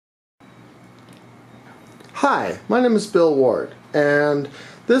Hi, my name is Bill Ward, and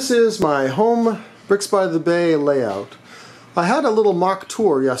this is my home Bricks by the Bay layout. I had a little mock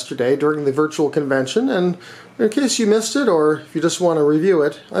tour yesterday during the virtual convention, and in case you missed it or if you just want to review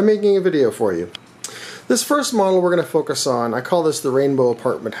it, I'm making a video for you. This first model we're going to focus on, I call this the Rainbow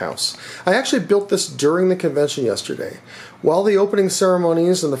Apartment House. I actually built this during the convention yesterday. While the opening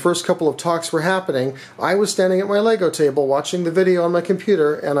ceremonies and the first couple of talks were happening, I was standing at my Lego table watching the video on my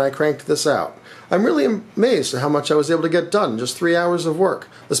computer, and I cranked this out. I'm really amazed at how much I was able to get done in just 3 hours of work,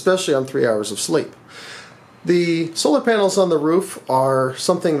 especially on 3 hours of sleep. The solar panels on the roof are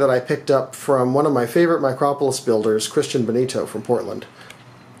something that I picked up from one of my favorite Micropolis builders, Christian Benito from Portland.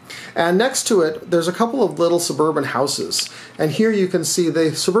 And next to it, there's a couple of little suburban houses. And here you can see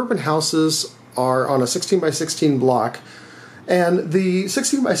the suburban houses are on a 16 by 16 block. And the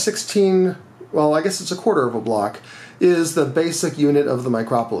 16 by 16, well, I guess it's a quarter of a block, is the basic unit of the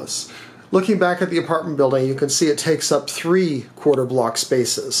Micropolis. Looking back at the apartment building, you can see it takes up 3 quarter block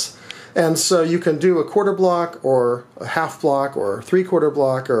spaces. And so you can do a quarter block or a half block or a 3/4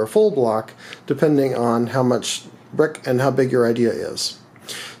 block or a full block, depending on how much brick and how big your idea is.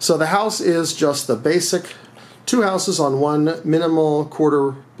 So the house is just the basic 2 houses on 1 minimal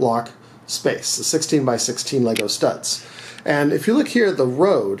quarter block space, the 16 by 16 Lego studs. And if you look here, the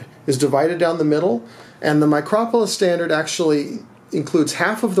road is divided down the middle, and the Micropolis standard actually includes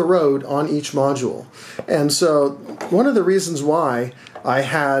half of the road on each module. And so one of the reasons why I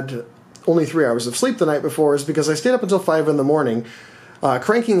had only 3 hours of sleep the night before is because I stayed up until 5 in the morning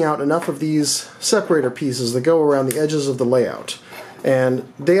cranking out enough of these separator pieces that go around the edges of the layout.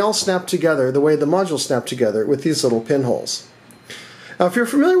 And they all snap together the way the modules snap together with these little pinholes. Now, if you're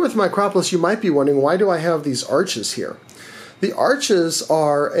familiar with Micropolis, you might be wondering, why do I have these arches here? The arches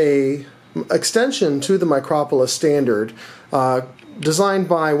are an extension to the Micropolis standard designed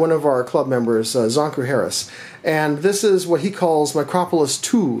by one of our club members, Zonker Harris. And this is what he calls Micropolis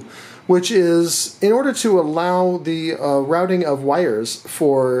 2, which is in order to allow the routing of wires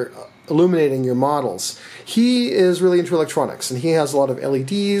for illuminating your models. He is really into electronics, and he has a lot of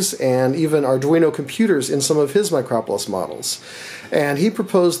LEDs and even Arduino computers in some of his Micropolis models. And he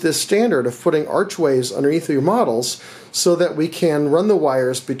proposed this standard of putting archways underneath your models so that we can run the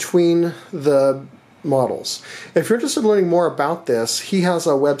wires between the models. If you're interested in learning more about this, he has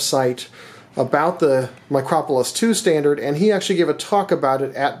a website about the Micropolis 2 standard, and he actually gave a talk about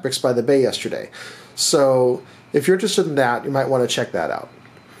it at Bricks by the Bay yesterday. So if you're interested in that, you might want to check that out.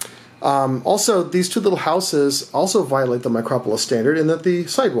 Also, these 2 little houses also violate the Micropolis standard in that the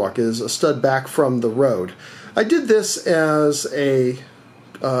sidewalk is a stud back from the road. I did this as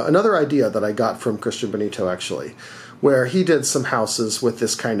another idea that I got from Christian Benito, actually, where he did some houses with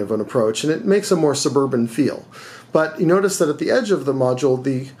this kind of an approach, and it makes a more suburban feel. But you notice that at the edge of the module,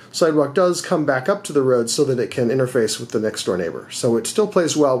 the sidewalk does come back up to the road so that it can interface with the next door neighbor. So it still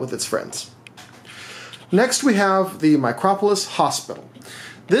plays well with its friends. Next, we have the Micropolis Hospital.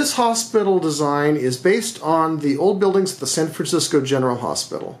 This hospital design is based on the old buildings at the San Francisco General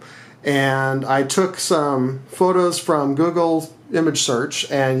Hospital. And I took some photos from Google image search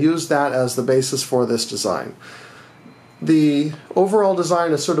and used that as the basis for this design. The overall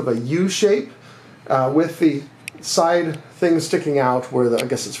design is sort of a U shape with the side things sticking out where I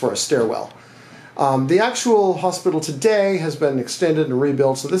guess it's for a stairwell. The actual hospital today has been extended and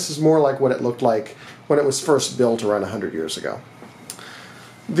rebuilt, so this is more like what it looked like when it was first built around 100 years ago.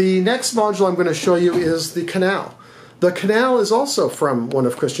 The next module I'm going to show you is the canal. The canal is also from one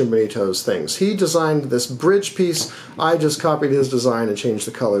of Christian Benito's things. He designed this bridge piece. I just copied his design and changed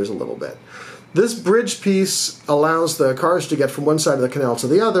the colors a little bit. This bridge piece allows the cars to get from one side of the canal to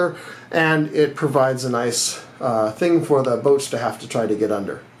the other, and it provides a nice thing for the boats to have to try to get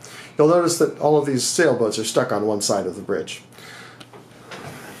under. You'll notice that all of these sailboats are stuck on one side of the bridge.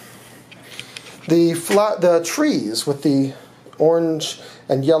 The trees with the orange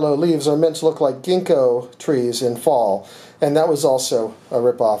and yellow leaves are meant to look like ginkgo trees in fall, and that was also a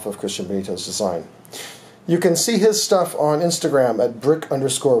rip-off of Christian Benito's design. You can see his stuff on Instagram at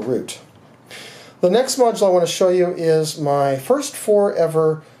brick_root. The next module I want to show you is my first 4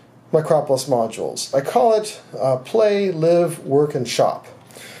 ever Micropolis modules. I call it Play, Live, Work, and Shop.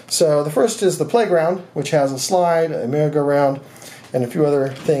 So the first is the playground, which has a slide, a merry-go-round, and a few other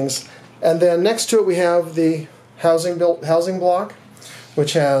things. And then next to it we have the housing block,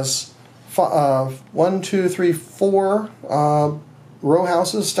 which has 1, 2, 3, 4 row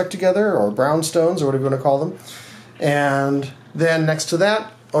houses stuck together, or brownstones, or whatever you want to call them. And then next to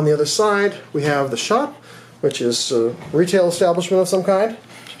that, on the other side, we have the shop, which is a retail establishment of some kind.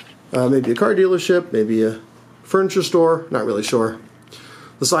 Maybe a car dealership, maybe a furniture store, not really sure.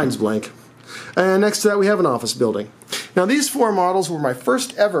 The sign's blank. And next to that we have an office building. Now these 4 models were my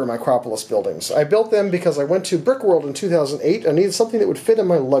first ever Micropolis buildings. I built them because I went to Brickworld in 2008 and needed something that would fit in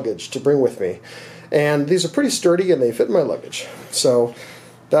my luggage to bring with me. And these are pretty sturdy and they fit in my luggage. So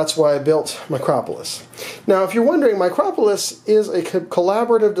that's why I built Micropolis. Now if you're wondering, Micropolis is a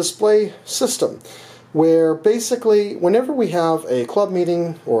collaborative display system where basically whenever we have a club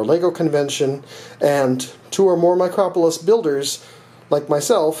meeting or Lego convention and 2 or more Micropolis builders like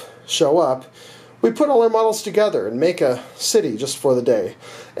myself show up, we put all our models together and make a city just for the day.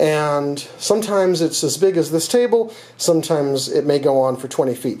 And sometimes it's as big as this table, sometimes it may go on for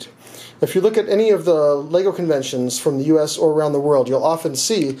 20 feet. If you look at any of the Lego conventions from the US or around the world, you'll often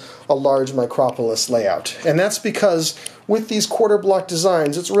see a large Micropolis layout. And that's because with these quarter block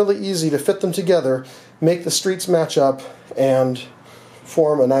designs, it's really easy to fit them together, make the streets match up, and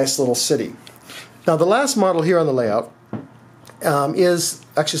form a nice little city. Now the last model here on the layout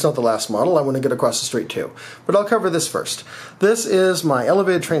actually it's not the last model, I want to get across the street too. But I'll cover this first. This is my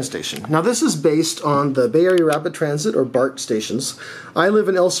elevated train station. Now this is based on the Bay Area Rapid Transit, or BART stations. I live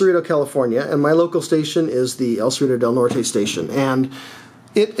in El Cerrito, California, and my local station is the El Cerrito del Norte station. And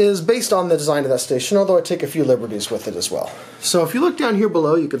it is based on the design of that station, although I take a few liberties with it as well. So if you look down here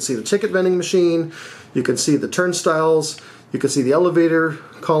below, you can see the ticket vending machine, you can see the turnstiles, you can see the elevator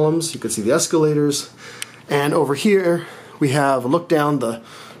columns, you can see the escalators, and over here we have a look down the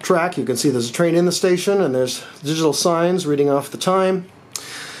track. You can see there's a train in the station and there's digital signs reading off the time.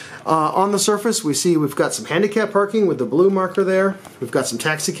 On the surface we've got some handicap parking with the blue marker there. We've got some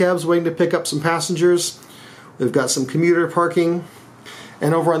taxi cabs waiting to pick up some passengers. We've got some commuter parking.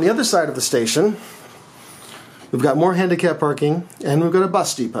 And over on the other side of the station we've got more handicap parking and we've got a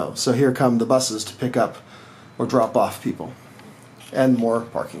bus depot. So here come the buses to pick up or drop off people. And more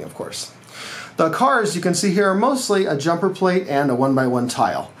parking, of course. The cars you can see here are mostly a jumper plate and a 1x1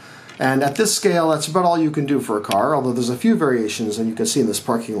 tile. And at this scale, that's about all you can do for a car, although there's a few variations that you can see in this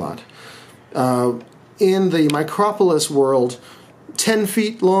parking lot. In the Micropolis world, 10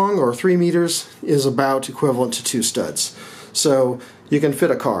 feet long or 3 meters is about equivalent to 2 studs. So you can fit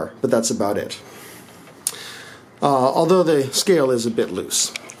a car, but that's about it. Although the scale is a bit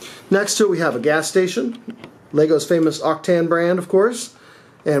loose. Next to it we have a gas station, Lego's famous Octane brand, of course.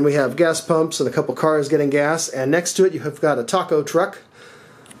 And we have gas pumps and a couple cars getting gas. And next to it you have got a taco truck.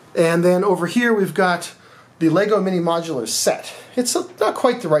 And then over here we've got the Lego Mini Modular set. It's not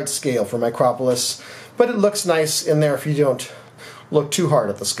quite the right scale for Micropolis, but it looks nice in there if you don't look too hard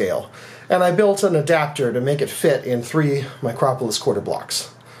at the scale. And I built an adapter to make it fit in 3 Micropolis quarter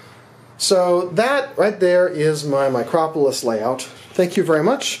blocks. So that right there is my Micropolis layout. Thank you very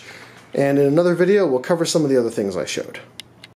much. And in another video we'll cover some of the other things I showed.